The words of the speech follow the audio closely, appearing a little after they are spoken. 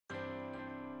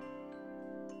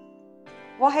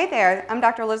Well, hey there, I'm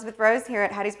Dr. Elizabeth Rose here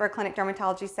at Hattiesburg Clinic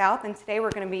Dermatology South, and today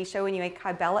we're going to be showing you a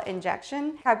Kybella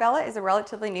injection. Kybella is a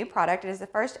relatively new product. It is the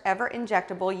first ever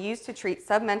injectable used to treat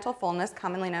submental fullness,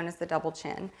 commonly known as the double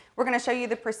chin. We're going to show you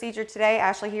the procedure today.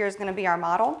 Ashley here is going to be our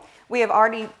model. We have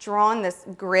already drawn this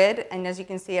grid, and as you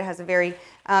can see, it has a very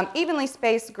evenly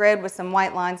spaced grid with some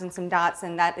white lines and some dots,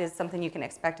 and that is something you can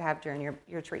expect to have during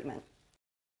your treatment.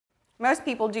 Most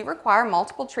people do require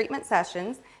multiple treatment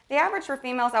sessions. The average for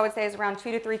females, I would say, is around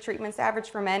 2 to 3 treatments. The average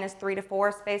for men is 3 to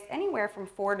 4, spaced anywhere from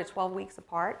 4 to 12 weeks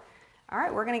apart. All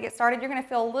right, we're going to get started. You're going to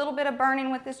feel a little bit of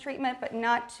burning with this treatment, but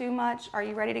not too much. Are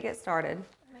you ready to get started?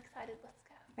 I'm excited. Let's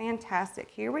go.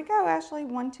 Fantastic. Here we go, Ashley.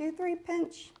 1, 2, 3,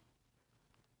 pinch.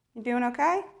 You doing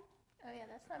okay? Oh yeah,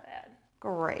 that's not bad.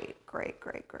 Great, great,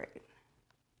 great, great.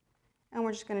 And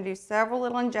we're just going to do several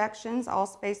little injections, all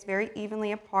spaced very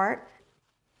evenly apart.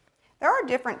 There are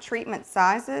different treatment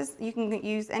sizes. You can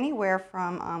use anywhere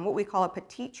from what we call a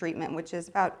petite treatment, which is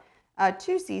about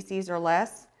 2 cc's or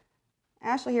less.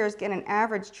 Ashley here is getting an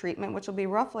average treatment, which will be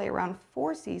roughly around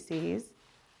 4 cc's.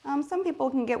 Some people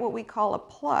can get what we call a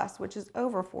plus, which is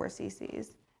over 4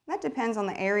 cc's. That depends on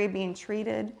the area being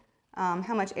treated,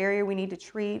 how much area we need to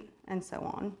treat, and so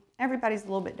on. Everybody's a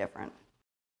little bit different.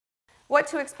 What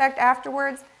to expect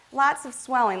afterwards? Lots of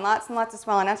swelling, lots and lots of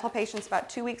swelling. I tell patients about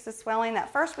 2 weeks of swelling.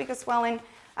 That first week of swelling,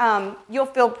 you'll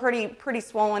feel pretty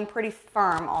swollen, pretty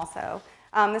firm also.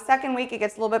 The second week, it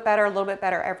gets a little bit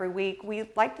better every week. We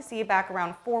like to see you back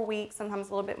around 4 weeks, sometimes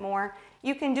a little bit more.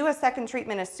 You can do a second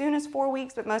treatment as soon as 4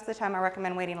 weeks, but most of the time I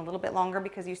recommend waiting a little bit longer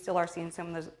because you still are seeing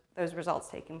some of those results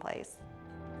taking place.